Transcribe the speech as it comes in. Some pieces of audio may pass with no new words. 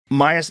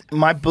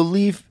My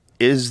belief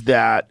is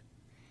that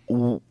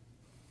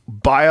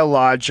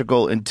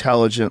biological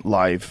intelligent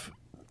life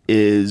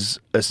is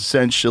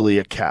essentially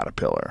a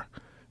caterpillar,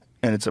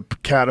 and it's a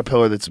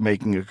caterpillar that's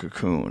making a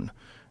cocoon,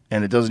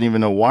 and it doesn't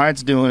even know why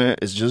it's doing it.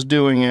 It's just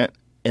doing it,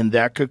 and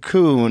that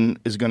cocoon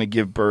is going to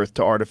give birth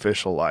to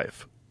artificial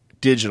life,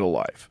 digital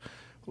life.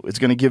 It's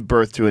going to give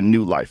birth to a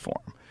new life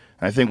form.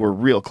 And I think we're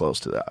real close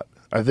to that.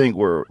 I think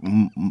we're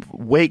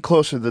way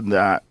closer than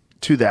that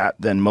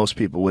than most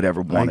people would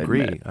ever want to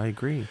admit. I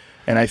agree.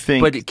 And I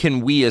think, but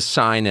can we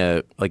assign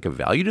a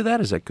value to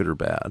that? Is that good or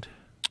bad?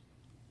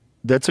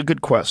 That's a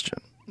good question.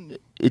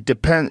 It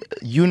depends.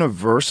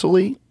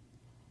 Universally,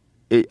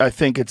 I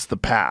think it's the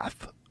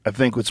path. I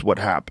think it's what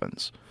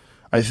happens.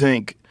 I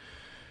think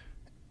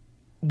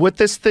what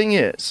this thing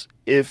is,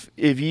 if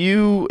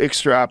you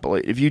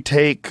extrapolate, if you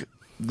take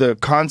the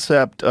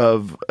concept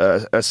of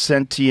a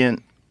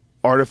sentient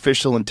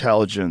artificial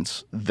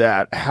intelligence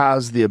that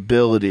has the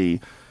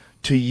ability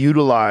to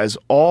utilize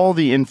all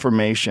the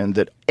information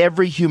that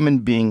every human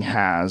being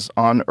has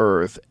on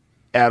Earth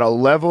at a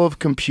level of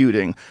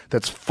computing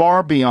that's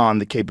far beyond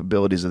the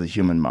capabilities of the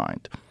human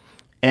mind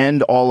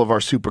and all of our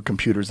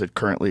supercomputers that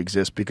currently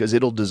exist, because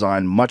it'll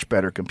design much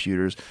better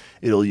computers.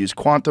 It'll use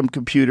quantum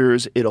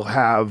computers. It'll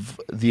have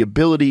the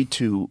ability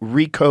to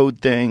recode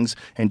things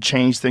and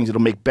change things.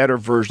 It'll make better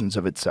versions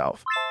of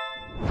itself.